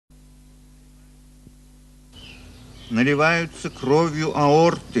наливаются кровью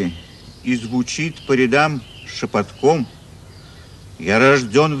аорты, и звучит по рядам шепотком: я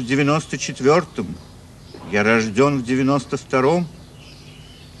рожден в 94-м, я рожден в 92-м,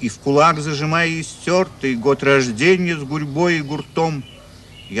 и в кулак зажимая истертый год рождения с гурьбой и гуртом,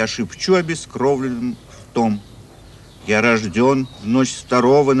 я шепчу обескровленным ртом: я рожден в ночь с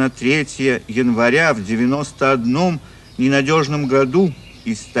 2 на 3 января в 91-м ненадежном году,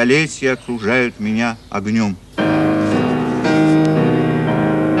 и столетия окружают меня огнем.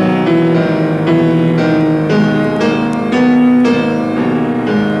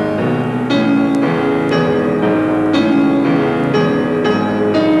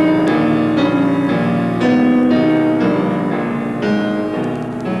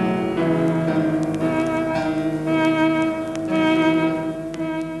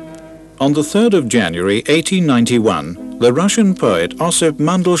 On the 3rd of January 1891, the Russian poet Osip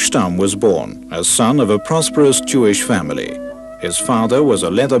Mandelstam was born as son of a prosperous Jewish family. His father was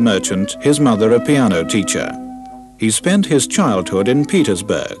a leather merchant, his mother a piano teacher. He spent his childhood in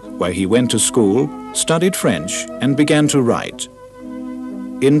Petersburg, where he went to school, studied French, and began to write.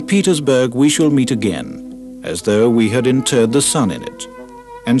 In Petersburg we shall meet again, as though we had interred the sun in it,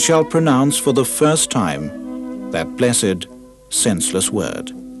 and shall pronounce for the first time that blessed, senseless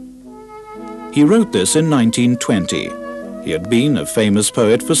word. He wrote this in 1920. He had been a famous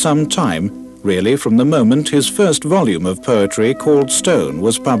poet for some time, really from the moment his first volume of poetry called Stone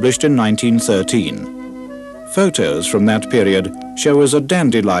was published in 1913. Photos from that period show us a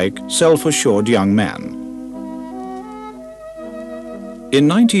dandy-like, self-assured young man. In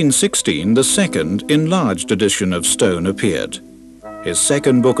 1916, the second, enlarged edition of Stone appeared. His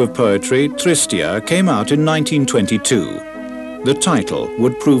second book of poetry, Tristia, came out in 1922. The title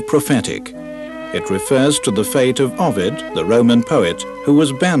would prove prophetic. It refers to the fate of Ovid, the Roman poet, who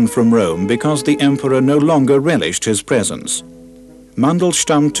was banned from Rome because the emperor no longer relished his presence.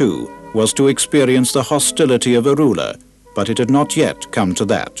 Mandelstam, too, was to experience the hostility of a ruler, but it had not yet come to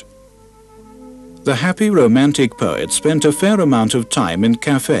that. The happy romantic poet spent a fair amount of time in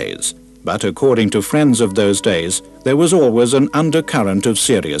cafes, but according to friends of those days, there was always an undercurrent of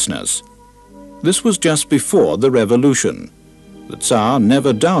seriousness. This was just before the revolution. The Tsar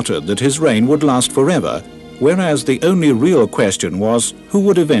never doubted that his reign would last forever, whereas the only real question was who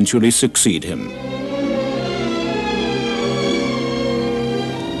would eventually succeed him.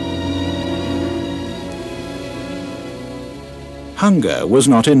 Hunger was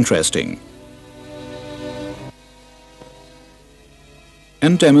not interesting,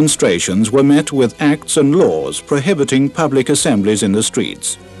 and demonstrations were met with acts and laws prohibiting public assemblies in the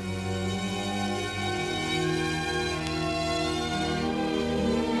streets.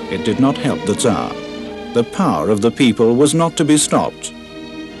 It did not help the Tsar. The power of the people was not to be stopped,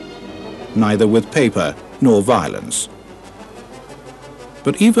 neither with paper nor violence.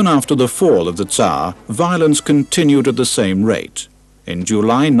 But even after the fall of the Tsar, violence continued at the same rate. In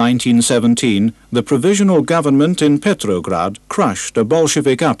July 1917, the provisional government in Petrograd crushed a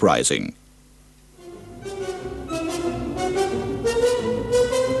Bolshevik uprising.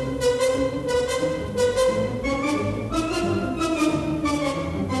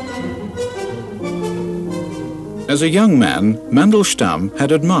 As a young man, Mandelstam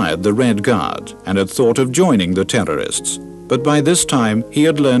had admired the Red Guard and had thought of joining the terrorists. But by this time, he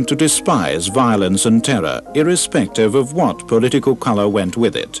had learned to despise violence and terror, irrespective of what political color went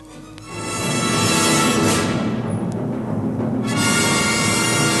with it.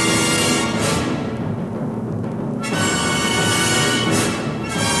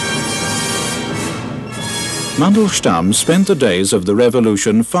 Mandelstam spent the days of the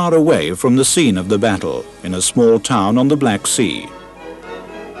revolution far away from the scene of the battle, in a small town on the Black Sea.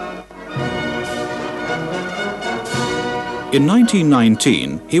 In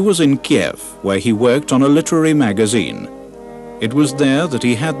 1919, he was in Kiev, where he worked on a literary magazine. It was there that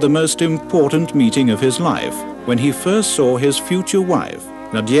he had the most important meeting of his life, when he first saw his future wife,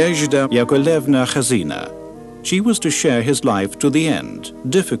 Nadezhda Yakovlevna. She was to share his life to the end,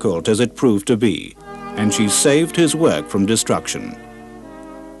 difficult as it proved to be, and she saved his work from destruction.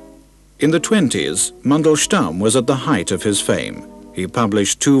 In the 20s, Mandelstam was at the height of his fame. He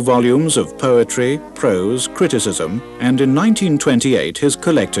published 2 volumes of poetry, prose, criticism, and in 1928 his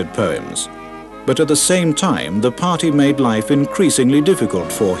collected poems. But at the same time, the party made life increasingly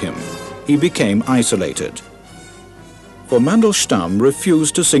difficult for him. He became isolated. For Mandelstam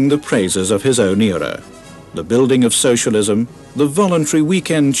refused to sing the praises of his own era. The building of socialism, the voluntary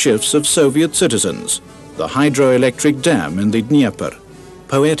weekend shifts of Soviet citizens, the hydroelectric dam in the Dnieper.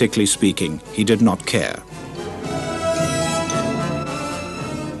 Poetically speaking, he did not care.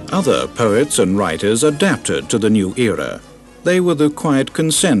 Other poets and writers adapted to the new era. They were the quiet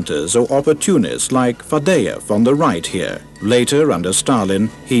consenters or opportunists like Fadeev on the right here. Later, under Stalin,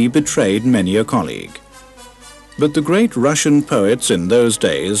 he betrayed many a colleague. But the great Russian poets in those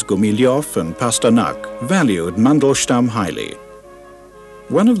days, Gumilyov and Pasternak, valued Mandelstam highly.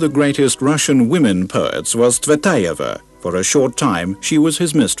 One of the greatest Russian women poets was Tsvetaeva. For a short time, she was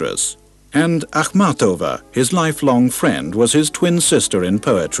his mistress. And Akhmatova, his lifelong friend, was his twin sister in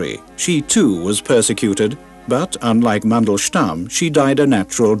poetry. She too was persecuted, but unlike Mandelstam, she died a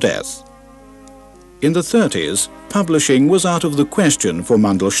natural death. In the 30s, publishing was out of the question for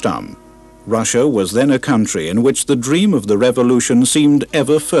Mandelstam. Russia was then a country in which the dream of the revolution seemed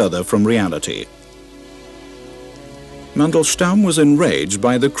ever further from reality. Mandelstam was enraged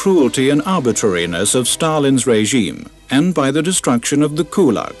by the cruelty and arbitrariness of Stalin's regime and by the destruction of the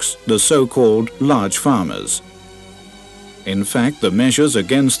kulaks, the so-called large farmers. In fact, the measures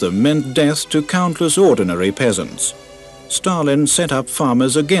against them meant death to countless ordinary peasants. Stalin set up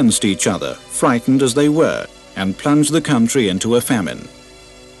farmers against each other, frightened as they were, and plunged the country into a famine.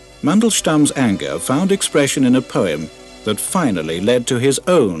 Mandelstam's anger found expression in a poem that finally led to his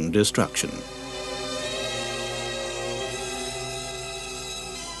own destruction.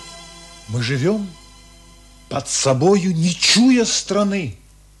 Мы живем под собою, не чуя страны.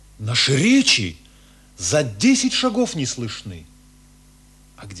 Наши речи за 10 шагов не слышны.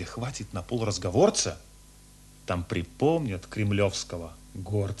 А где хватит на полразговорца, там припомнят кремлевского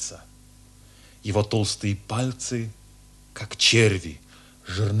горца. Его толстые пальцы, как черви,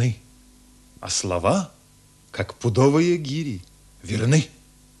 жирны, а слова, как пудовые гири, верны.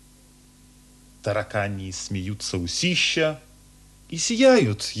 Таракани смеются усища и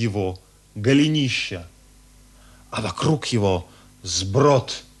сияют его голенища, а вокруг его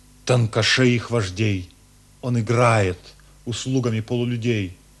сброд тонкошеих вождей. Он играет услугами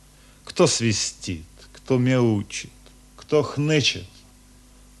полулюдей. Кто свистит, кто мяучит, кто хнычет.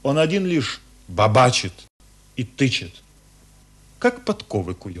 Он один лишь бабачит и тычет, как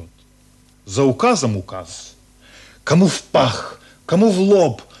подковы кует. За указом указ. Кому в пах, кому в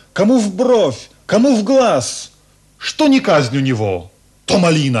лоб, кому в бровь, кому в глаз. Что не казнь у него, то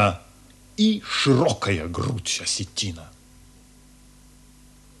малина и широкая грудь осетина.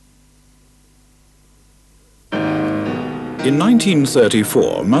 In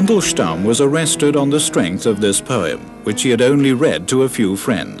 1934, Mandelstam was arrested on the strength of this poem, which he had only read to a few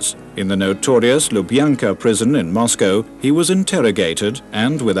friends. In the notorious Lubyanka prison in Moscow, he was interrogated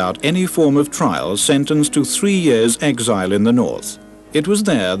and, without any form of trial, sentenced to 3 years' exile in the north. It was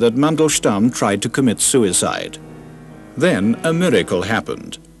there that Mandelstam tried to commit suicide. Then a miracle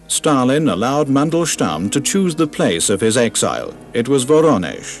happened. Stalin allowed Mandelstam to choose the place of his exile. It was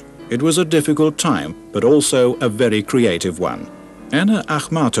Voronezh. It was a difficult time, but also a very creative one. Anna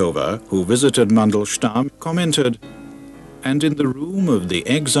Akhmatova, who visited Mandelstam, commented, "And in the room of the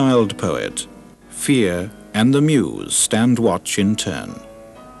exiled poet, fear and the muse stand watch in turn."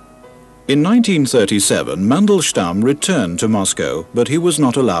 In 1937, Mandelstam returned to Moscow, but he was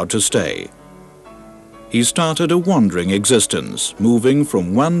not allowed to stay. He started a wandering existence, moving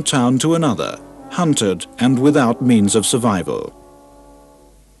from one town to another, hunted and without means of survival.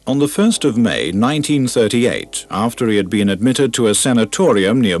 On the 1st of May 1938, after he had been admitted to a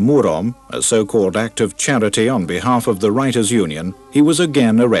sanatorium near Murom, a so-called act of charity on behalf of the Writers' Union, he was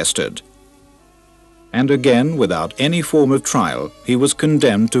again arrested. And again, without any form of trial, he was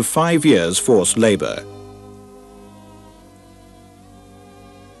condemned to 5 years' forced labor.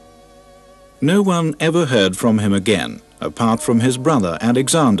 No one ever heard from him again, apart from his brother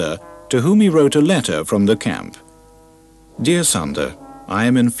Alexander, to whom he wrote a letter from the camp. "Dear Sander, I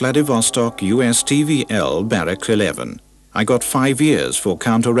am in Vladivostok, US TVL, Barrack 11. I got 5 years for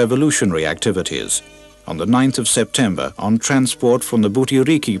counter-revolutionary activities. On the 9th of September, on transport from the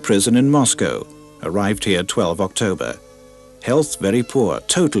Butyriki prison in Moscow. Arrived here 12 October. Health very poor,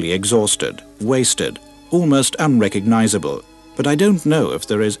 totally exhausted, wasted, almost unrecognizable. But I don't know if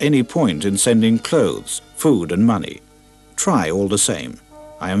there is any point in sending clothes, food and money. Try all the same.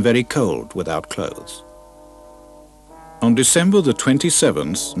 I am very cold without clothes." On December the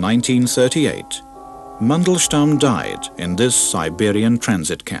 27th, 1938, Mandelstam died in this Siberian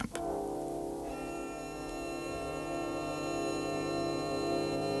transit camp.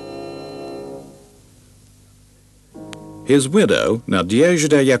 His widow,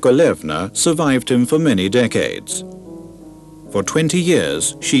 Nadezhda Yakovlevna, survived him for many decades. For 20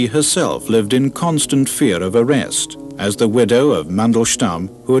 years, she herself lived in constant fear of arrest, as the widow of Mandelstam,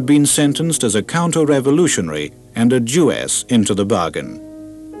 who had been sentenced as a counter-revolutionary and a Jewess into the bargain.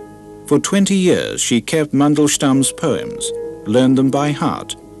 For 20 years, she kept Mandelstam's poems, learned them by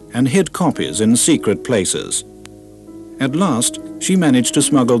heart, and hid copies in secret places. At last, she managed to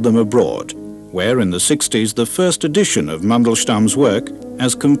smuggle them abroad, where in the 60s the first edition of Mandelstam's work,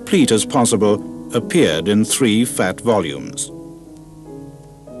 as complete as possible, appeared in 3 fat volumes.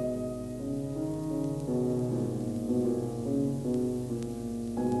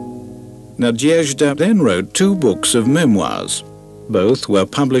 Nadezhda then wrote 2 books of memoirs. Both were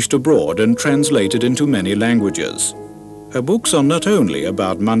published abroad and translated into many languages. Her books are not only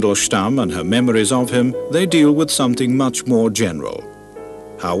about Mandelstam and her memories of him, they deal with something much more general.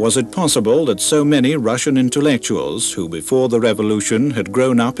 How was it possible that so many Russian intellectuals, who before the revolution had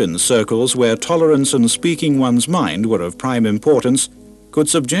grown up in circles where tolerance and speaking one's mind were of prime importance, could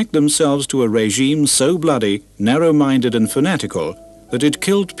subject themselves to a regime so bloody, narrow-minded and fanatical that it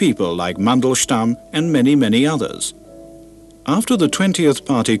killed people like Mandelstam and many, many others? After the 20th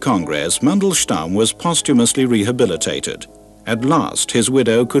Party Congress, Mandelstam was posthumously rehabilitated. At last, his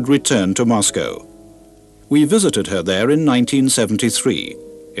widow could return to Moscow. We visited her there in 1973.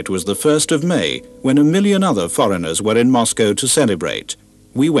 It was the 1st of May, when 1 million other foreigners were in Moscow to celebrate.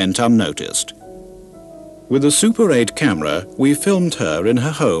 We went unnoticed. With a Super 8 camera, we filmed her in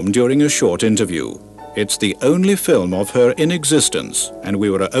her home during a short interview. It's the only film of her in existence, and we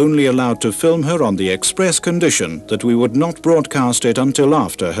were only allowed to film her on the express condition that we would not broadcast it until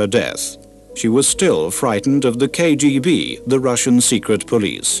after her death. She was still frightened of the KGB, the Russian secret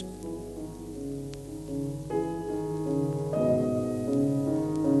police.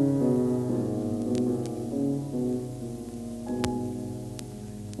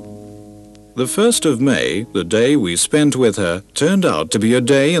 The 1st of May, the day we spent with her, turned out to be a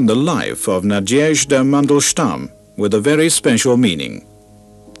day in the life of Nadezhda Mandelstam with a very special meaning.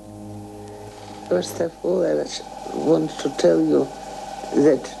 First of all, I want to tell you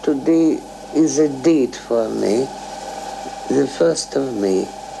that today is a date for me, the 1st of May.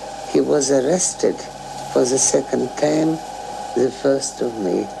 He was arrested for the 2nd time, the 1st of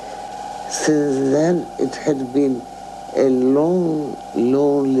May. Since then, it had been a long,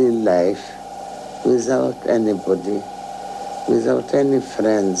 lonely life, without anybody, without any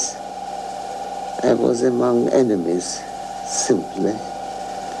friends. I was among enemies, simply.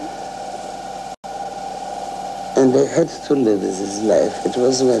 And I had to live this life. It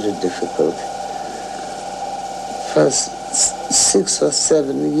was very difficult. For 6 or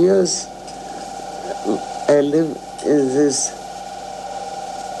 7 years, I lived in this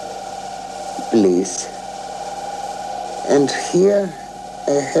place. And here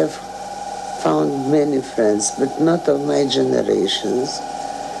I have found many friends, but not of my generations.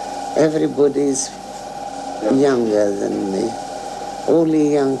 Everybody is younger than me.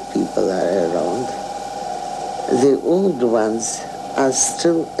 Only young people are around. The old ones are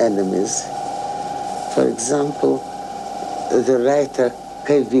still enemies. For example, the writer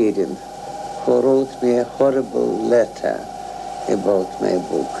Kavirin, who wrote me a horrible letter about my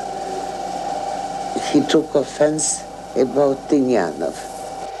book. He took offense about Tynyanov.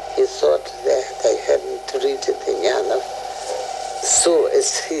 He thought that I hadn't treated Tynyanov so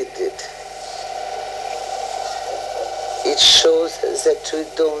as he did. It shows that we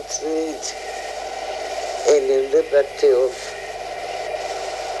don't need any liberty of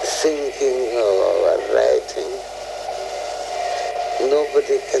thinking or writing.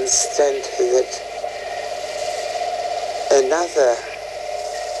 Nobody can stand that another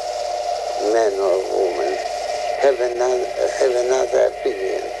man or woman have another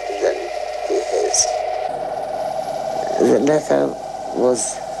opinion than he has. The letter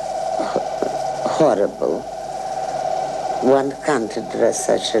was horrible. One can't address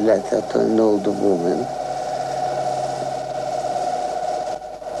such a letter to an old woman.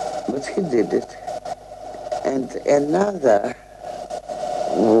 But he did it. And another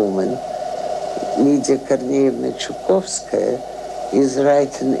woman, Lydia Korneyevna Chukovskaya, is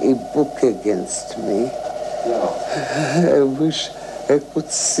writing a book against me. I wish I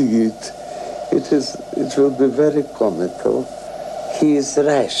could see it. It will be very comical. He is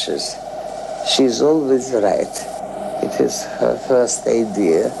righteous. She is always right. It is her first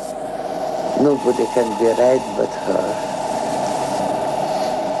idea. Nobody can be right but her.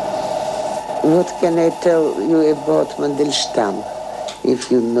 What can I tell you about Mandelstam, if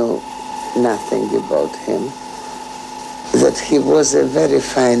you know nothing about him? That he was a very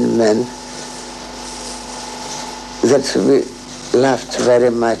fine man, that we laughed very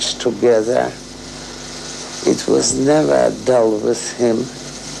much together. It was never dull with him,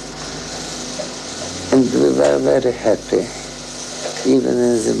 and we were very happy, even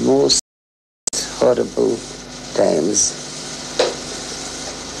in the most horrible times.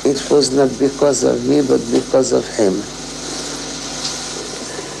 It was not because of me, but because of him.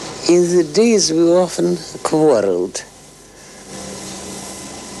 In the days we often quarreled.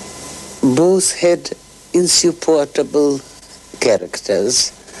 Both had insupportable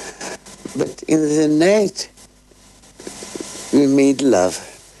characters, but in the night we made love.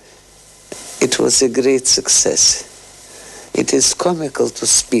 It was a great success. It is comical to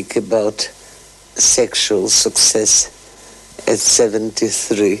speak about sexual success at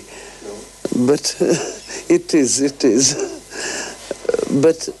 73, but it is.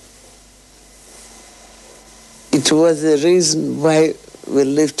 But it was the reason why we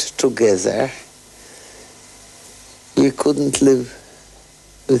lived together. We couldn't live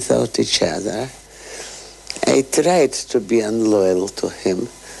without each other. I tried to be unloyal to him,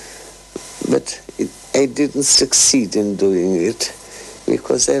 but I didn't succeed in doing it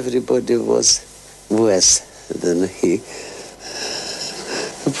because everybody was worse than he.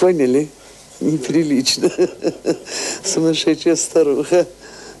 Поняли? Неприлично. Сумасшедшая старуха.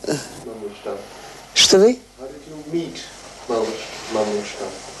 Что вы?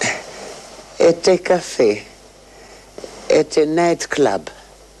 At a cafe, at a nightclub.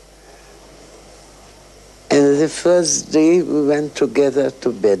 And the first day we went together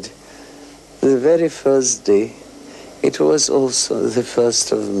to bed. The very first day. It was also the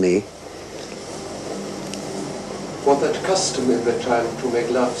 1st of May. Was that custom in the time to make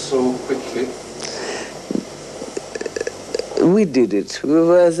love so quickly? We did it. We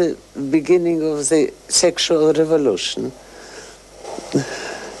were the beginning of the sexual revolution.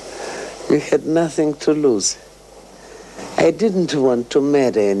 We had nothing to lose. I didn't want to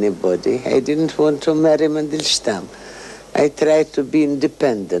marry anybody. I didn't want to marry Mandelstam. I tried to be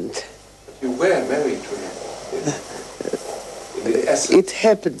independent. But you were married to him. In the essence. It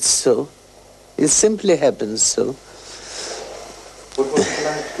happened so. It simply happened so. What was it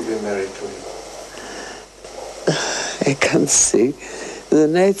like to be married to him? I can't say. The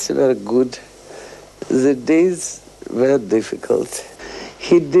nights were good. The days were difficult.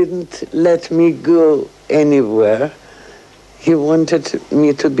 He didn't let me go anywhere. He wanted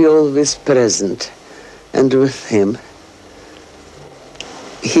me to be always present and with him.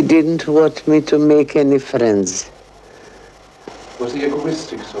 He didn't want me to make any friends. Was he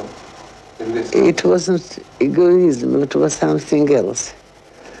egoistic, so? In this? It wasn't egoism, it was something else.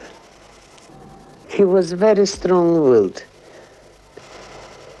 He was very strong-willed.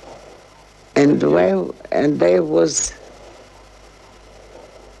 And I was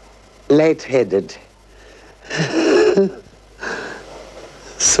light-headed.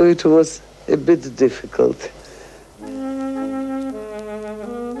 So it was a bit difficult.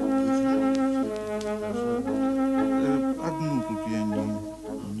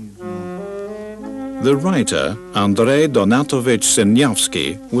 The writer, Andrei Donatovich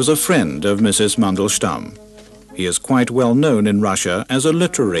Siniavsky, was a friend of Mrs. Mandelstam. He is quite well known in Russia as a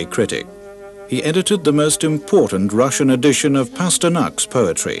literary critic. He edited the most important Russian edition of Pasternak's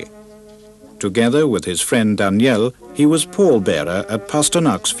poetry. Together with his friend Daniel, he was pallbearer at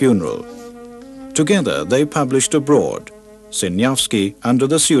Pasternak's funeral. Together they published abroad, Siniavsky under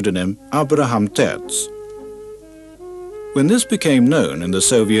the pseudonym Abraham Terz. When this became known in the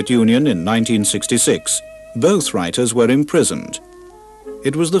Soviet Union in 1966, both writers were imprisoned.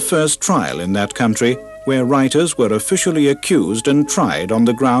 It was the first trial in that country where writers were officially accused and tried on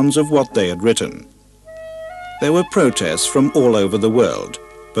the grounds of what they had written. There were protests from all over the world,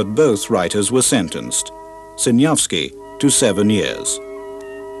 but both writers were sentenced, Siniavsky to 7 years.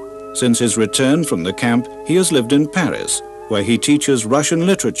 Since his return from the camp, he has lived in Paris, where he teaches Russian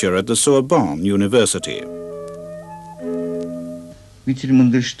literature at the Sorbonne University. Кирилл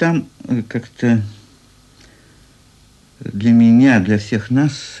Мандельштам как-то для меня, для всех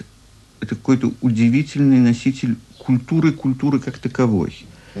нас, это какой-то удивительный носитель культуры как таковой.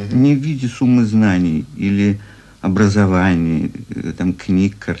 Не в виде суммы знаний или образования, там,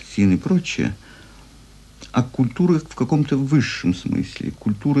 книг, картин и прочее, а культуры в каком-то высшем смысле.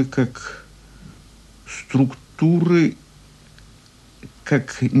 Культуры как структуры,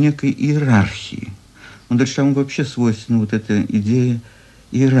 как некой иерархии. Мандельштаму вообще свойственна вот эта идея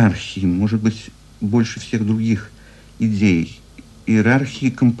иерархии, может быть, больше всех других идей, иерархии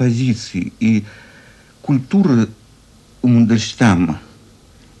композиций. И культура у Мандельштама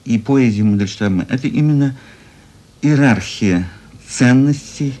и поэзия Мандельштама – это именно иерархия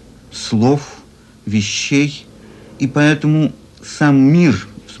ценностей, слов, вещей. И поэтому сам мир,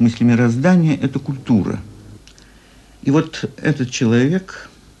 в смысле мироздания, это культура. И вот этот человек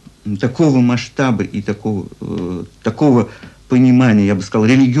такого масштаба и такого понимания, я бы сказал,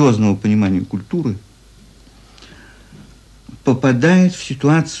 религиозного понимания культуры, попадает в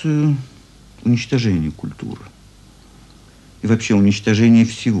ситуацию уничтожения культуры. и вообще уничтожение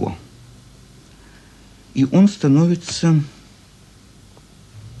всего. И он становится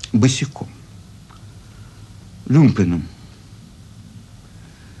босиком, люмпеном,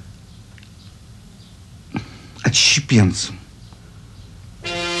 отщепенцем.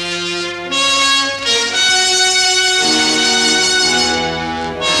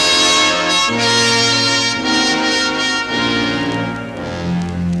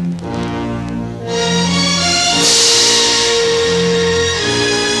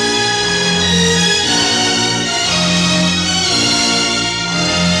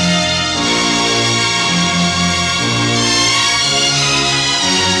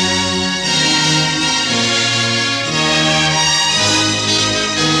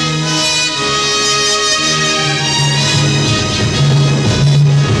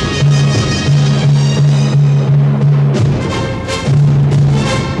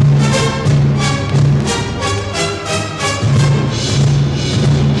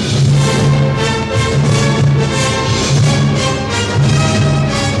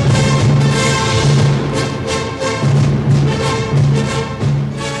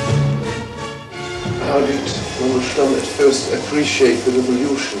 Appreciate the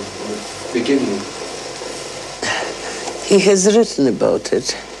revolution in the beginning. He has written about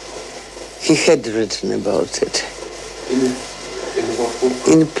it. He had written about it. In what book?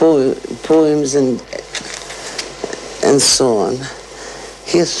 In poems and so on.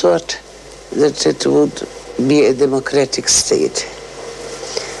 He thought that it would be a democratic state.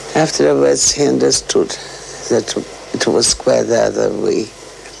 Afterwards, he understood that it was quite the other way.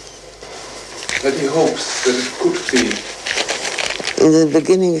 But he hopes that it could be. In the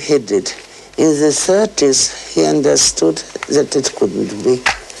beginning, he did. In the 30s, he understood that it couldn't be.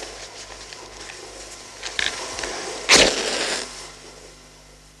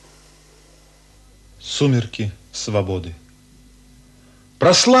 Сумерки свободы.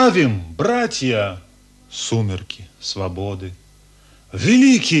 Прославим, братья, сумерки свободы.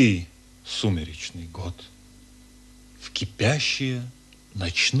 Великий сумеречный год. В кипящие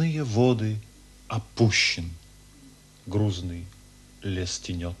ночные воды опущен грузный лес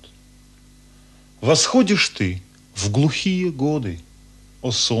тенет. Восходишь ты в глухие годы,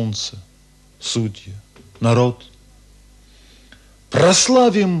 о солнце, судья, народ.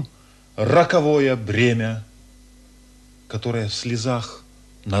 Прославим роковое бремя, которое в слезах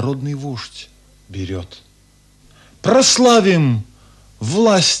народный вождь берет. Прославим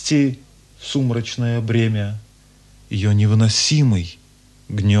власти сумрачное бремя, ее невыносимый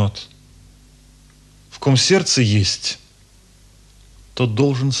гнет. В ком сердце есть, тот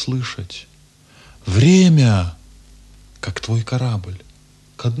должен слышать. Время, как твой корабль,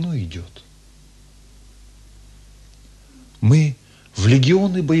 ко дну идет. Мы в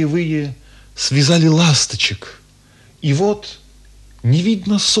легионы боевые связали ласточек, и вот не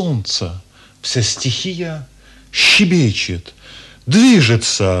видно солнца, вся стихия щебечет,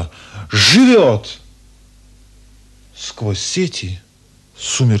 движется, живет. Сквозь сети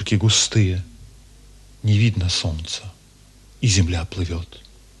сумерки густые, не видно солнца, и земля плывет.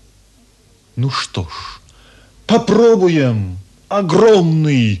 Ну что ж, попробуем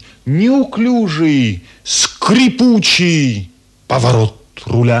огромный, неуклюжий, скрипучий поворот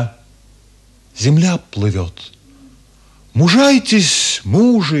руля. Земля плывет. Мужайтесь,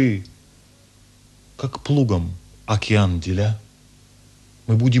 мужи, как плугом океан деля.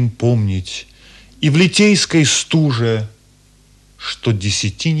 Мы будем помнить и в литейской стуже, что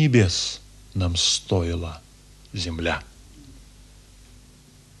 10 небес нам стоила земля.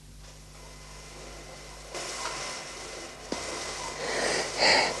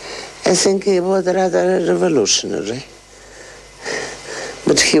 I think he was rather revolutionary,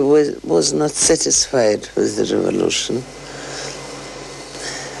 but he was not satisfied with the revolution.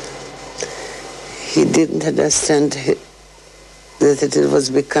 He didn't understand that it was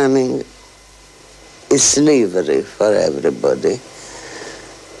becoming a slavery for everybody.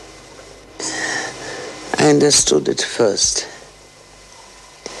 I understood it first.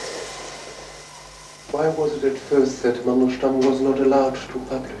 Why was it at first that Mandelstam was not allowed to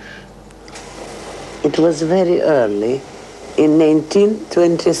publish? It was very early, in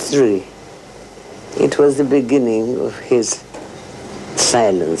 1923. It was the beginning of his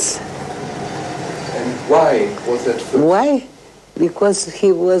silence. And why was that first? Why? Because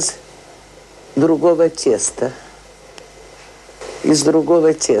he was другого теста. Из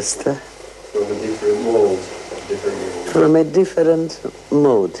другого теста. From a different mold. From a different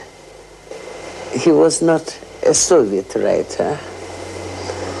mode. He was not a Soviet writer.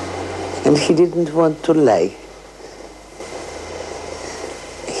 And he didn't want to lie.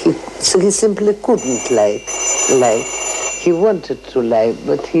 So he simply couldn't lie. He wanted to lie,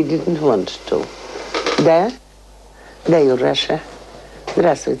 but he didn't want to. Да? Да, Юраша.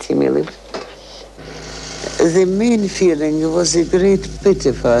 Здравствуйте, милый. The main feeling was a great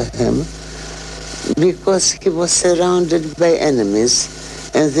pity for him because he was surrounded by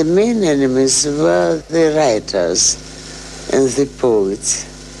enemies, and the main enemies were the writers and the poets,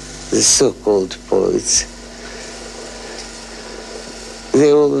 the so-called poets.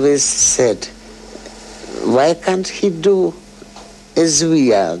 They always said, why can't he do as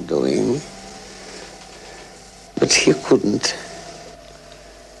we are doing? But he couldn't.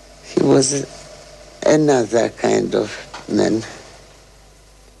 He was another kind of man.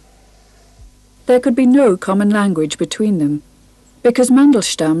 There could be no common language between them, because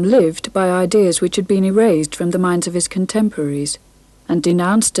Mandelstam lived by ideas which had been erased from the minds of his contemporaries and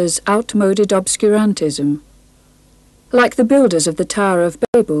denounced as outmoded obscurantism. Like the builders of the Tower of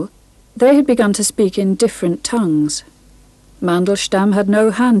Babel, they had begun to speak in different tongues. Mandelstam had no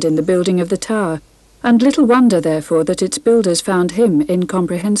hand in the building of the tower, and little wonder, therefore, that its builders found him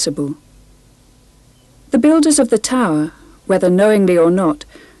incomprehensible. The builders of the tower, whether knowingly or not,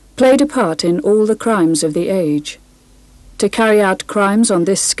 played a part in all the crimes of the age. To carry out crimes on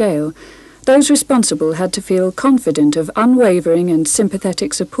this scale, those responsible had to feel confident of unwavering and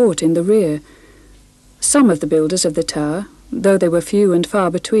sympathetic support in the rear. Some of the builders of the tower, though they were few and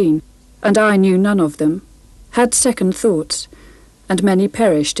far between, and I knew none of them, had second thoughts, and many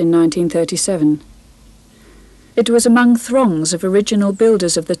perished in 1937. It was among throngs of original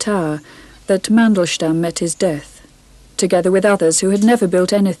builders of the tower that Mandelstam met his death, together with others who had never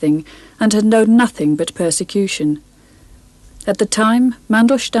built anything and had known nothing but persecution. At the time,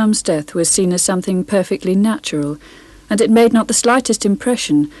 Mandelstam's death was seen as something perfectly natural, and it made not the slightest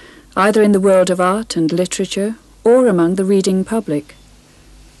impression, either in the world of art and literature or among the reading public.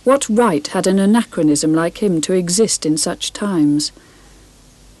 What right had an anachronism like him to exist in such times?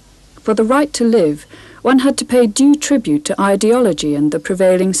 For the right to live, one had to pay due tribute to ideology and the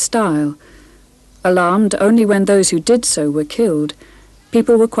prevailing style. Alarmed only when those who did so were killed,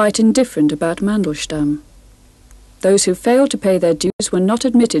 people were quite indifferent about Mandelstam. Those who failed to pay their dues were not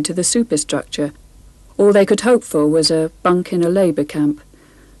admitted to the superstructure. All they could hope for was a bunk in a labour camp,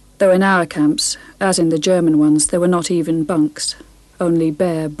 though in our camps, as in the German ones, there were not even bunks, only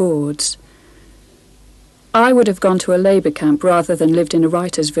bare boards. I would have gone to a labour camp rather than lived in a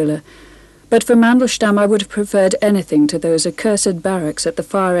writer's villa, but for Mandelstam I would have preferred anything to those accursed barracks at the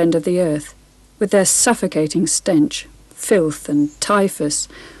far end of the earth, with their suffocating stench, filth and typhus,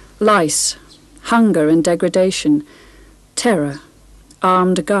 lice, hunger and degradation, terror,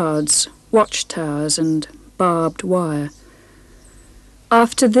 armed guards, watchtowers and barbed wire.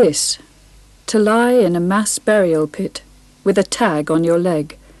 After this, to lie in a mass burial pit with a tag on your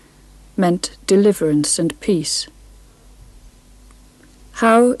leg meant deliverance and peace.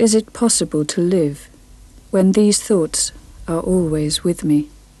 How is it possible to live when these thoughts are always with me?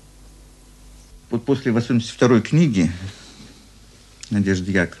 Вот после 82-й книги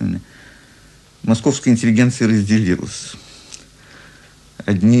Надежды Яковлевны московская интеллигенция разделилась.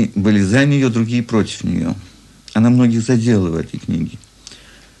 Одни были за нее, другие против нее. Она многих задела в этой книге.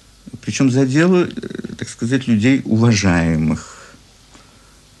 Причем задела, так сказать, людей уважаемых,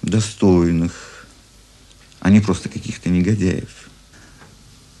 достойных, а не просто каких-то негодяев.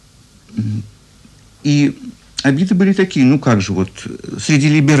 И обиды были такие, ну как же, вот среди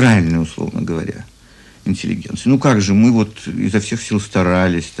либеральной, условно говоря, интеллигенции. Ну как же, мы вот изо всех сил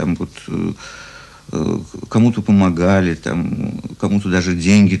старались, там вот кому-то помогали, там, кому-то даже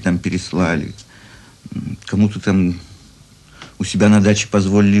деньги там переслали, кому-то там у себя на даче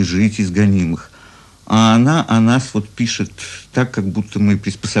позволили жить из гонимых. А она о нас вот пишет так, как будто мы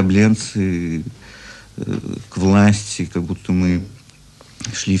приспособленцы к власти, как будто мы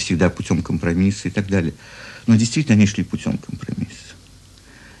шли всегда путем компромисса и так далее. Но действительно они шли путем компромисса.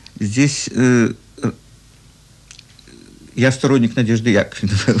 Здесь я сторонник Надежды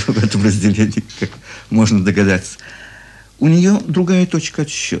Яковлевны в этом разделении, как можно догадаться. У нее другая точка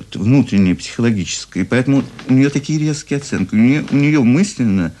отсчета, внутренняя, психологическая, и поэтому у нее такие резкие оценки. У нее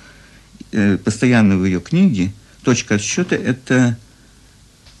мысленно, постоянно в ее книге, точка отсчета – это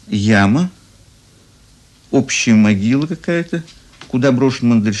яма, общая могила какая-то, куда брошен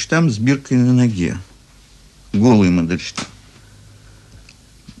Мандельштам с биркой на ноге. Голый Мандельштам.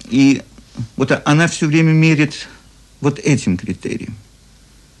 И вот она все время мерит вот этим критерием.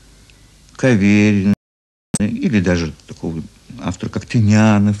 Каверин, или даже такого автора, как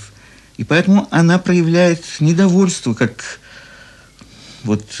Тынянов. И поэтому она проявляет недовольство, как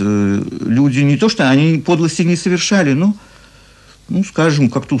вот люди, не то что они подлости не совершали, но, ну, скажем,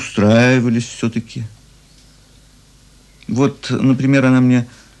 как-то устраивались все-таки. Вот, например, она мне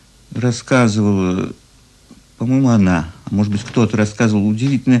рассказывала, по-моему, она, а может быть, кто-то рассказывал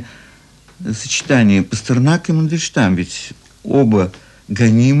удивительное сочетание Пастернак и Мандельштам, ведь оба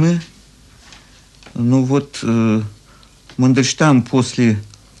гонимы. Ну вот, Мандельштам после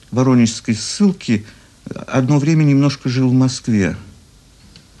воронежской ссылки одно время немножко жил в Москве,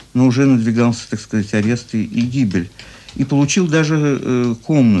 но уже надвигался, так сказать, арест и гибель. И получил даже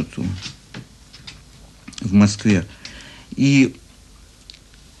комнату в Москве. И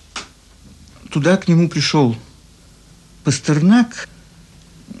туда к нему пришел Пастернак,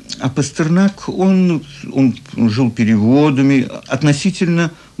 а Пастернак, он жил переводами,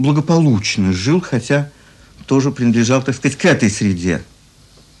 относительно благополучно жил, хотя тоже принадлежал, так сказать, к этой среде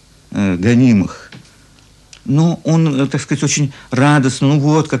гонимых. Но он, так сказать, очень радостно, ну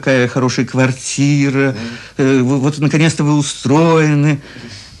вот, какая хорошая квартира, вот, наконец-то вы устроены.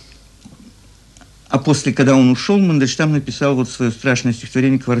 А после, когда он ушел, Мандельштам написал вот свое страшное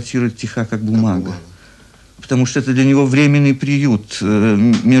стихотворение «Квартира тиха, как бумага». Потому что это для него временный приют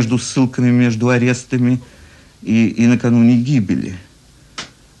между ссылками, между арестами и накануне гибели.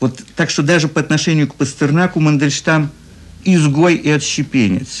 Вот так что даже по отношению к Пастернаку Мандельштам изгой и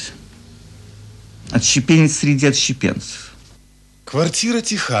отщепенец. Отщепенец среди отщепенцев. Квартира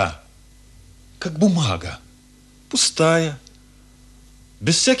тиха, как бумага, пустая,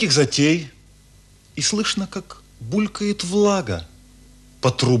 без всяких затей. И слышно, как булькает влага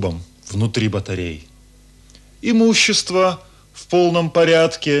по трубам внутри батарей. Имущество в полном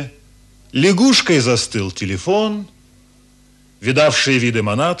порядке, лягушкой застыл телефон, видавшие виды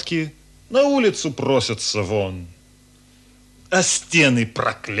манатки на улицу просятся вон. А стены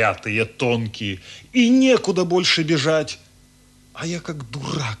проклятые, тонкие, и некуда больше бежать. А я, как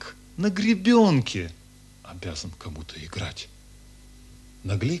дурак, на гребенке обязан кому-то играть.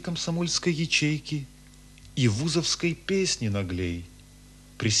 Наглей комсомольской ячейки и вузовской песни наглей,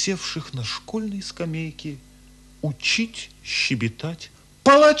 присевших на школьной скамейке, учить щебетать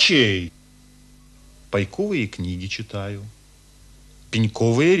палачей. Пайковые книги читаю,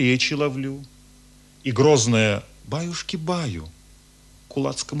 пеньковые речи ловлю и грозное «баюшки-баю»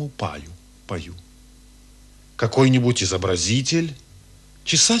 кулацкому паю пою. Какой-нибудь изобразитель,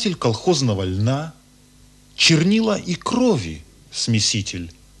 чесатель колхозного льна, чернила и крови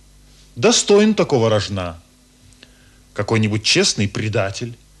смеситель, достоин такого рожна. Какой-нибудь честный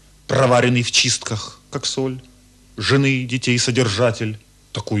предатель, проваренный в чистках, как соль, жены, детей содержатель,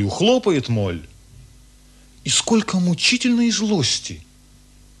 такую хлопает моль. И сколько мучительной злости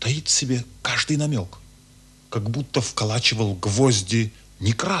таит в себе каждый намек, как будто вколачивал гвозди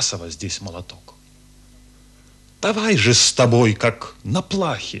Некрасова здесь молоток. Давай же с тобой, как на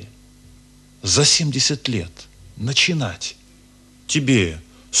плахе, за 70 лет начинать. Тебе,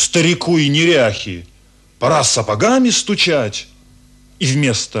 старику и неряхе, пора сапогами стучать, и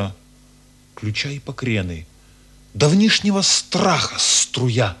вместо ключа и покрены давнишнего страха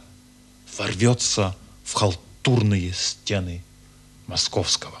струя ворвется в халтурные стены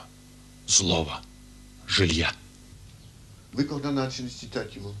московского злого жилья. Вы когда начали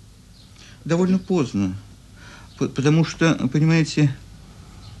читать его? Довольно поздно, потому что, понимаете,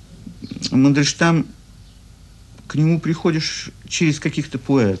 Мандельштам, к нему приходишь через каких-то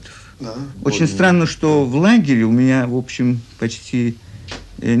поэтов. Да, очень странно, что в лагере у меня, в общем, почти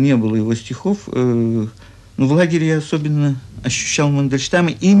не было его стихов. Но в лагере я особенно ощущал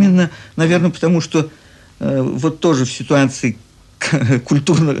Мандельштама именно, наверное, потому что вот тоже в ситуации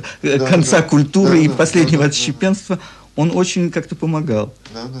конца культуры и последнего отщепенства он очень как-то помогал.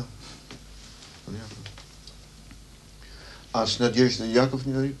 Да. Понятно. А с Надеждой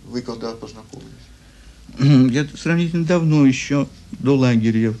Яковлевной вы когда познакомились? Я сравнительно давно, еще до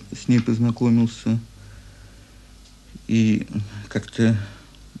лагеря, с ней познакомился. И как-то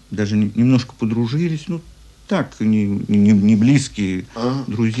даже немножко подружились. Ну, так, не близкие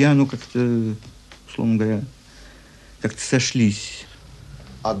друзья, но как-то, условно говоря, как-то сошлись.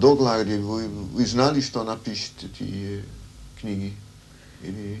 А до лагеря вы знали, что она пишет эти книги?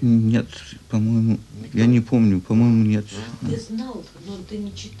 Или... Нет, по-моему, я не помню, по-моему, нет. Ты знал, но ты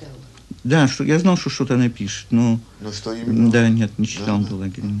не читал. Да, я знал, что что-то она пишет, но... Но что именно? Да, нет, не читал до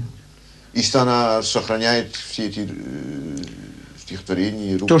лагеря, нет. И что она сохраняет все эти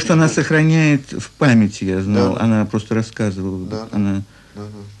стихотворения? То, что она сохраняет в памяти, я знал. Да. Она просто рассказывала. Да. Она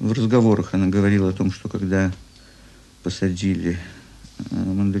в разговорах она говорила о том, что когда посадили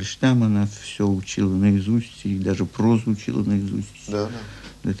Мандельштама, она все учила наизусть, и даже прозу учила наизусть. Да.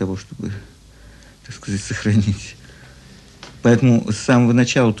 Для того, чтобы, так сказать, сохранить. Поэтому с самого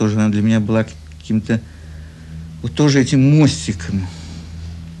начала тоже она для меня была каким-то вот тоже этим мостиком.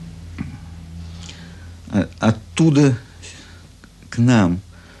 Оттуда к нам.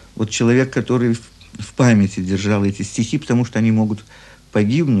 Вот человек, который в памяти держал эти стихи, потому что они могут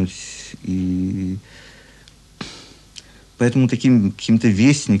погибнуть, и поэтому таким каким-то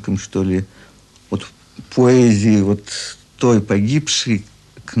вестником, что ли, вот поэзии вот той погибшей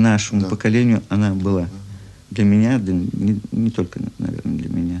к нашему поколению, она была для меня, да, не только, наверное, для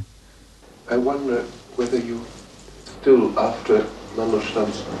меня. I wonder whether you still, after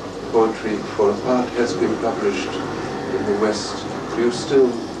Mandelstam's poetry for a part has been published in the West, do you still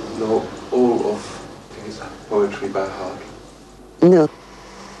know all of his poetry by heart? No.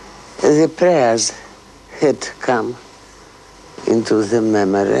 The prayers had come into the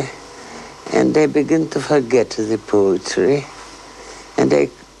memory, and I begin to forget the poetry, and I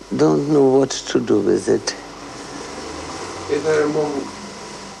don't know what to do with it. Is there among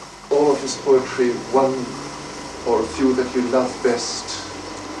all of his poetry one or a few that you love best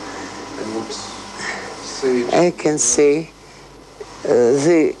and would say? I can say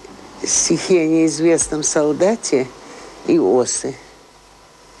the стихи о неизвестном солдате и осы.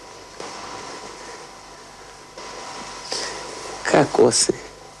 Как осы.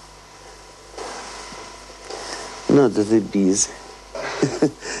 Not the bees.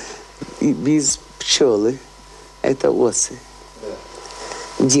 И bees пчелы. Это осы.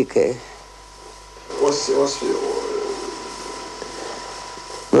 Дикая.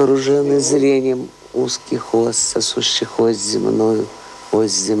 Вооруженный зрением узких ос, сосущих ось земную.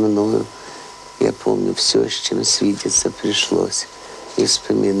 Я помню все, с чем свидеться пришлось, и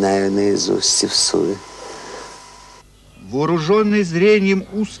вспоминаю наизусть и всуе. Вооруженный зрением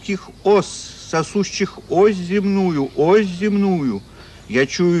узких ос, сосущих ось земную, я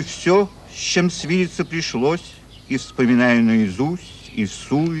чую все, с чем свидеться пришлось, и вспоминаю наизусть и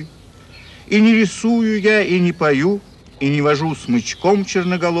всуе. И не рисую я, и не пою, и не вожу смычком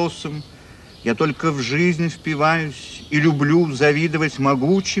черноголосым, я только в жизнь впиваюсь и люблю завидовать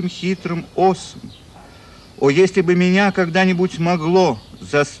могучим хитрым осам. О, если бы меня когда-нибудь могло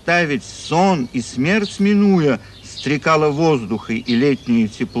заставить сон и смерть минуя, стрекало воздуха и летнее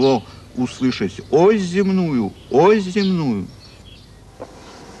тепло, услышать ось земную.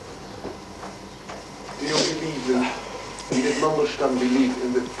 Did Mandelstam believe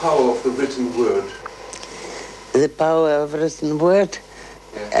in the power of the written word? The power of written word?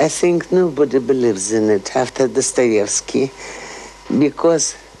 I think nobody believes in it after Dostoevsky,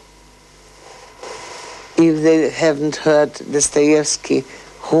 because if they haven't heard Dostoevsky,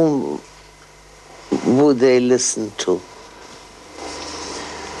 whom would they listen to?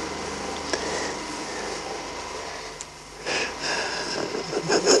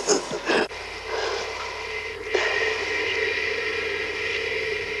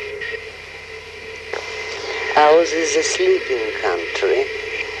 Ours is a sleeping country.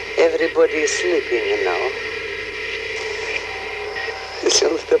 Everybody is sleeping, you know. Если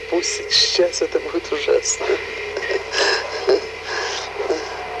он это пустит сейчас, это будет ужасно.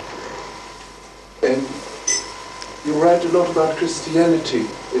 And you write a lot about Christianity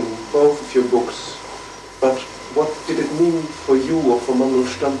in both of your books, but what did it mean for you or for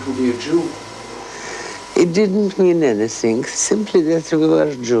Mandelstam to be a Jew? It didn't mean anything, simply that we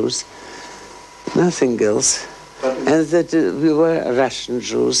were Jews, nothing else. And that we were Russian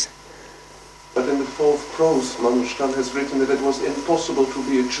Jews. But in the fourth prose, Mandelstam has written that it was impossible to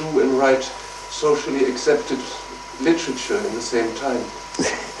be a Jew and write socially accepted literature in the same time.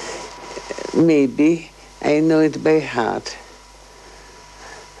 Maybe. I know it by heart.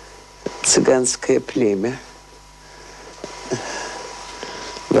 Цыганское племя.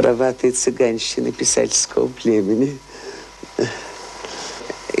 Вороватые цыганщины писательского племени.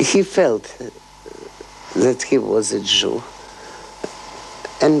 He felt that he was a Jew.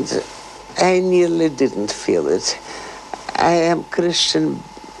 And I nearly didn't feel it. I am Christian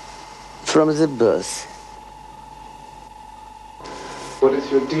from the birth. What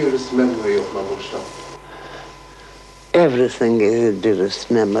is your dearest memory of Mandelstam? Everything is the dearest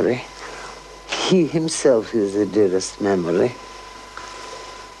memory. He himself is the dearest memory.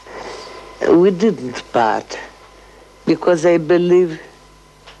 We didn't part because I believe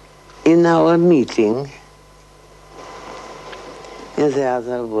in our meeting in the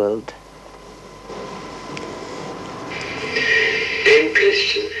other world. I'm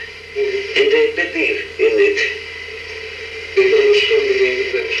Christian, and I believe in it.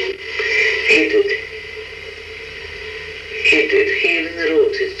 He did. He even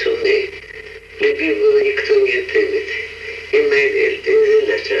wrote it to me. Любимого никто не отымет. In my will, in the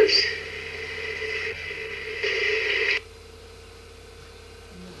letters.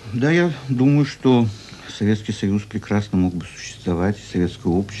 Да, я думаю, что Советский Союз прекрасно мог бы существовать, и советское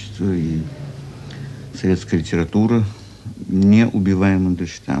общество, и советская литература не убивая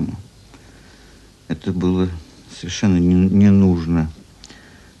Мандельштама. Это было совершенно не нужно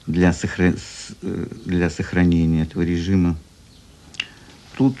для сохранения этого режима.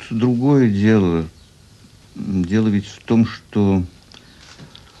 Тут другое дело. Дело ведь в том, что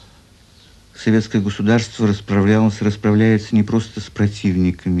советское государство расправляется не просто с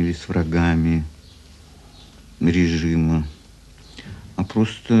противниками или с врагами режима, а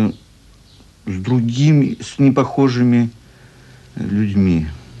просто с другими, с непохожими людьми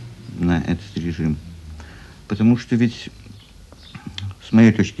на этот режим. Потому что ведь, с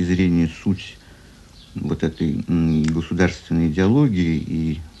моей точки зрения, суть вот этой государственной идеологии,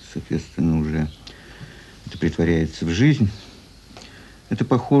 и, соответственно, уже это притворяется в жизнь, это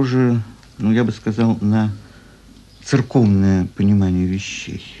похоже, ну, я бы сказал, на церковное понимание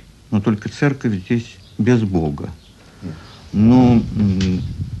вещей. Но только церковь здесь без Бога. Но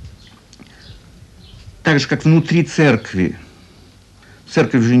так же, как внутри церкви,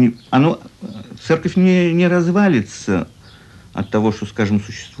 церковь же не развалится от того, что, скажем,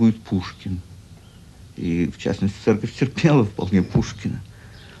 существует Пушкин. И, в частности, церковь терпела вполне Пушкина.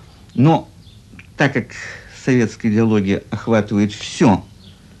 Но так как советская идеология охватывает все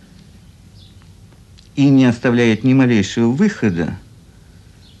и не оставляет ни малейшего выхода,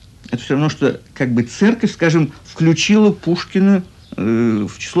 это все равно, что как бы церковь, скажем, включила Пушкина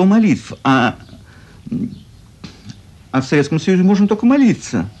в число молитв, а в Советском Союзе можно только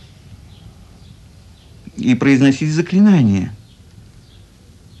молиться и произносить заклинания.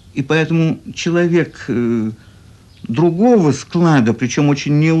 И поэтому человек другого склада, причем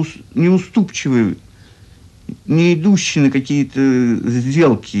очень неуступчивый, не идущий на какие-то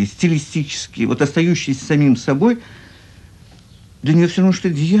сделки стилистические, вот остающийся самим собой, для нее все равно, что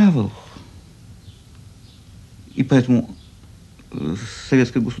дьявол. И поэтому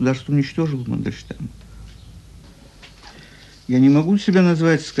советское государство уничтожило Мандельштама. Я не могу себя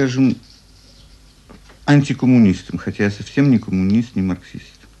назвать, скажем, антикоммунистом, хотя я совсем не коммунист, не марксист.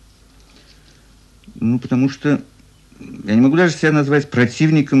 Ну, потому что я не могу даже себя назвать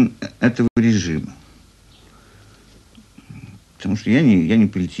противником этого режима. Потому что я не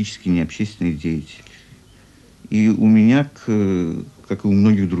политический, не общественный деятель. И у меня, как и у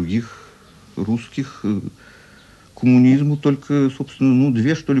многих других русских, к коммунизму только, собственно,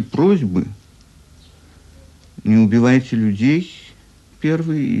 две, что ли, просьбы. Не убивайте людей,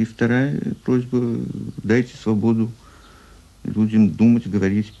 первая, и вторая просьба, дайте свободу людям думать,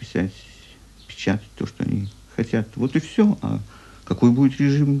 говорить, писать, печатать то, что они хотят. Вот и все. А какой будет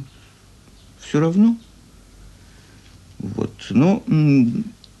режим, все равно. Вот. Но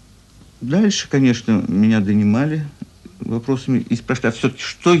дальше, конечно, меня донимали вопросами и спрашивали, а все-таки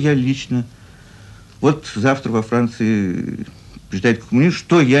что я лично... Вот завтра во Франции побеждает коммунизм,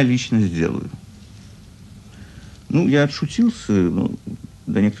 что я лично сделаю? Ну, я отшутился, но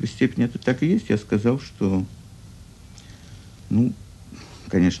до некоторой степени это так и есть. Я сказал, что, ну,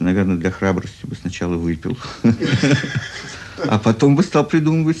 конечно, наверное, для храбрости бы сначала выпил, а потом бы стал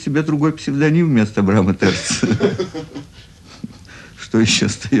придумывать себе другой псевдоним вместо Абрама Терца. Что еще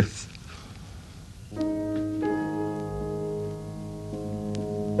остается?